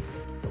the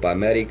Copa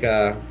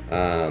America.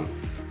 A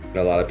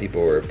lot of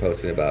people were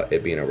posting about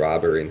it being a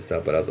robbery and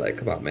stuff, but I was like,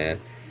 come on, man.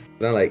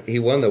 It's not like he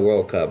won the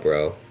World Cup,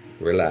 bro.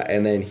 Relax.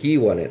 And then he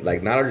won it.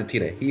 Like, not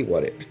Argentina. He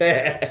won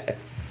it.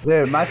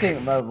 Dude,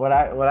 what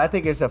I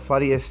think is the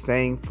funniest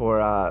thing for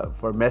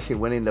Messi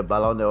winning the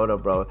Ballon d'Or,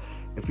 bro.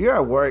 If you're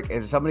at work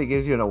and somebody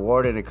gives you an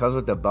award and it comes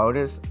with a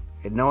bonus,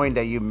 and knowing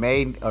that you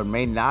may or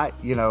may not,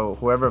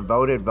 whoever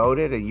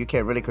voted, and you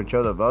can't really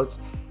control the votes,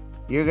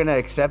 you're gonna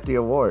accept the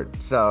award.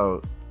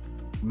 So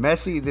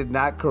Messi did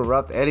not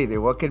corrupt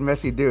anything. What can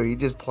Messi do? He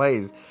just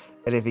plays.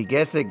 And if he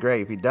gets it,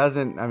 great. If he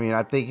doesn't,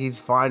 I think he's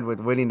fine with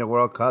winning the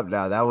World Cup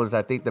now. That was,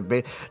 I think,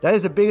 that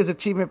is the biggest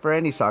achievement for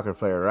any soccer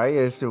player, right?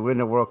 Is to win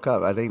the World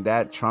Cup. I think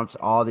that trumps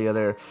all the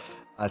other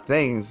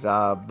things.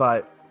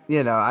 But do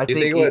you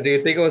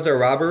think it was a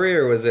robbery,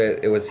 or was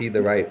he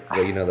the right,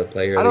 the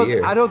player of the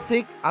year? I don't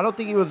think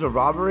it was a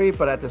robbery,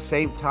 but at the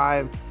same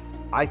time,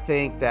 I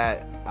think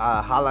that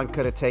Haaland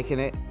could have taken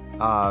it.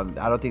 I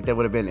don't think there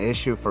would have been an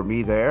issue for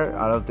me there.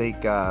 I don't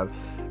think.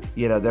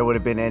 There would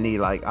have been any,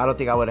 I don't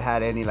think I would have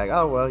had any,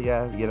 oh, well,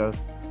 yeah,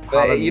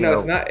 But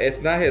Holland,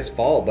 it's not his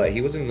fault. But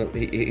he wasn't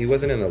he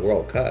wasn't in the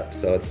World Cup,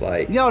 so it's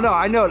like no,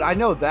 I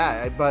know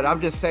that, but I'm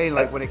just saying,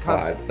 like, when it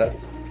comes,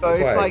 that's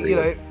it's like,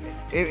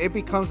 it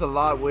becomes a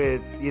lot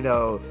with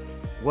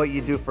what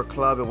you do for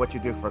club and what you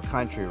do for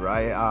country,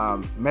 right?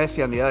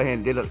 Messi, on the other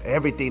hand, did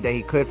everything that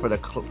he could for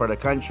the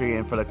country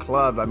and for the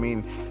club. I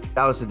mean,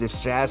 that was a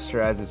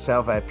disaster as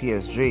itself at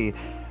PSG.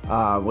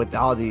 With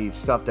all the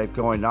stuff that's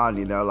going on,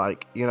 and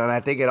I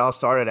think it all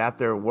started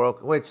after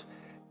which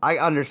I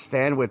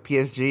understand with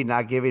PSG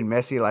not giving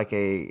Messi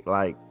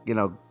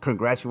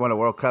congrats, you won a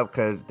World Cup,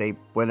 because they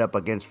went up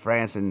against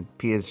France and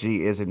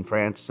PSG is in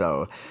France,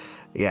 so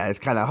yeah, it's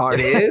kind of hard.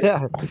 It is.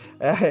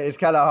 It's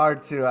kind of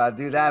hard to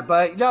do that,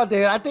 but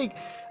dude, I think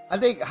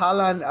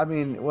Haaland, I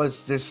mean,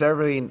 was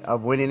deserving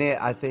of winning it.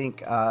 I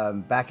think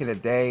back in the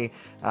day,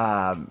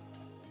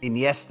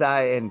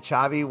 Iniesta and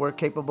Xavi were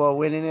capable of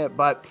winning it,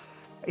 but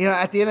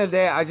at the end of the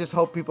day, I just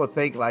hope people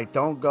think, like,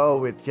 don't go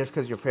with just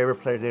because your favorite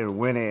player didn't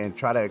win it and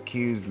try to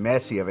accuse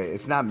Messi of it.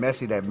 It's not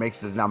Messi that makes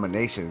the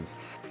nominations.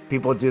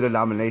 People do the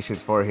nominations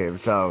for him.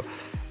 So,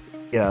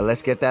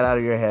 let's get that out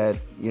of your head.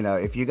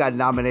 If you got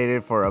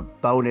nominated for a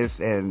bonus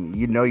and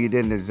you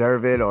didn't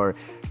deserve it, or,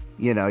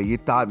 you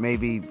thought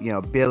maybe,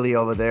 Billy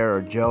over there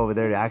or Joe over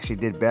there actually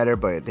did better,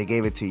 but they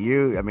gave it to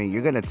you, I mean,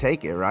 you're going to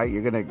take it, right?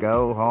 You're going to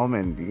go home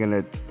and you're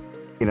going to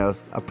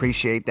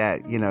appreciate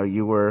that,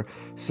 you were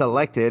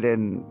selected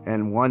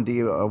and won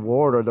the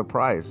award or the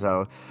prize.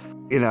 So,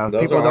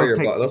 those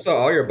are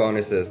all your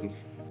bonuses. You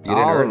didn't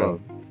earn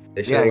them.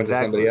 They should have went to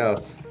somebody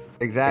else.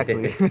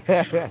 Exactly.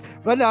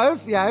 But no,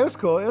 it was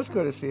cool. It was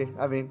cool to see.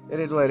 I mean, it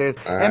is what it is.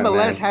 Right,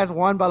 MLS has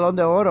one Ballon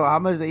d'Oro. How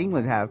much does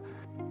England have?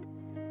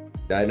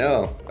 I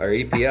know. Or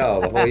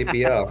EPL, the whole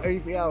EPL. Or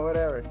EPL,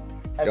 whatever.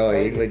 That's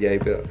crazy. England, yeah,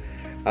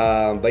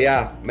 EPL. But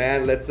yeah,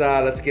 man, let's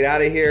get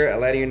out of here.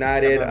 Atlanta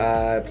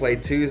United play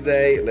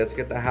Tuesday. Let's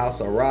get the house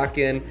a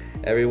rocking.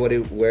 Everybody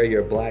wear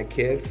your black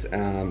kits,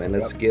 and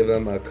let's give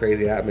them a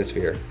crazy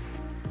atmosphere.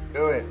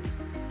 Do it.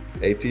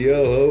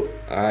 ATO.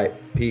 All right,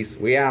 peace.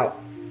 We out.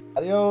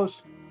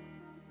 Adios.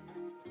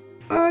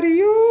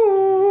 Adios.